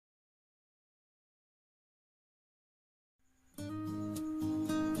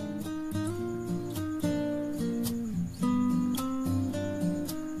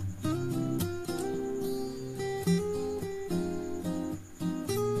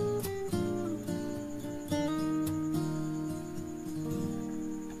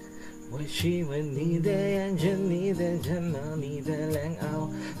喜欢你的眼神，你的睫毛，你的冷傲。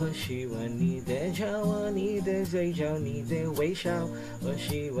我喜欢你的酒窝，你的嘴角，你的微笑。我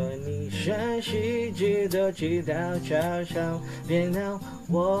喜欢你顺时针都知道嘲笑，别闹，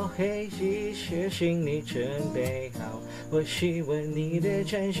我会及时心里准备好。我喜欢你的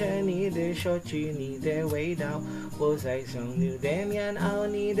衬衫，你的手机，你的味道。我在送你的棉袄，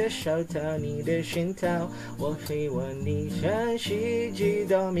你的手套，你的熏陶。我喜欢你顺时针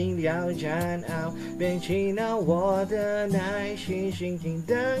都明了煎熬，别气恼我的耐心，心情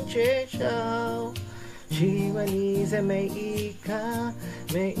等接受。喜欢你在每一刻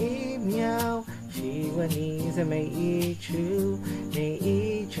每一秒，喜欢你在每一处每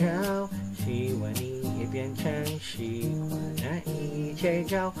一角，喜欢你也变成喜欢那一切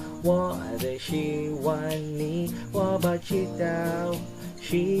角。我的喜欢你，我不知道。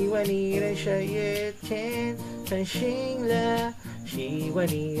喜欢你的十月天繁星了，喜欢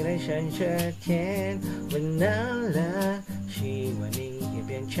你的闪着天温暖了，喜欢你也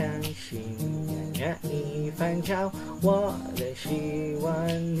变成心愿那一翻潮。我的喜欢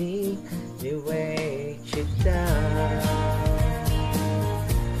你，你会知道。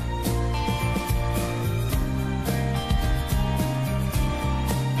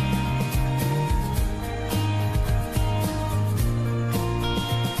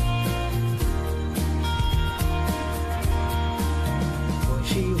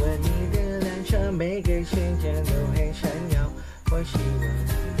每个瞬间都很闪耀，我希望你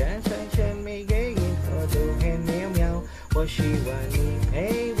的转身，每个银河都很美妙。我希望你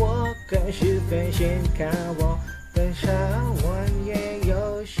陪我更是分心看我多少玩夜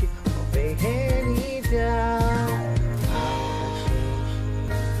游戏，我会陪你到好星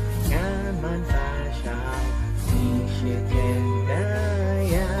星慢慢发烧，你是天的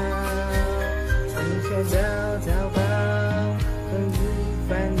药，你却早跑，和你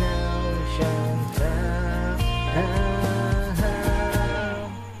烦恼。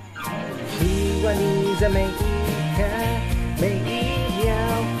喜欢你在每一刻每一秒，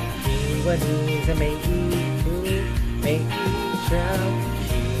喜欢你在每一处每一角，喜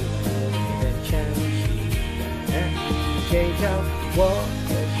欢你的诚实的一切角。我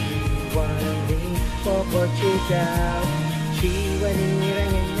的喜欢你，我不知道。喜欢你的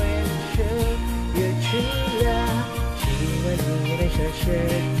眼温处越出了，喜欢你的小身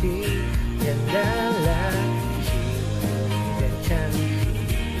体变蓝了，喜欢你的诚实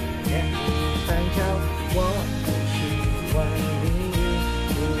的反照。我的喜欢你，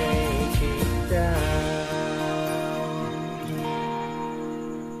你会知道。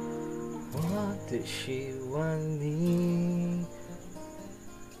我的喜欢你，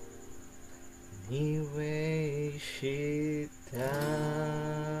你会知道。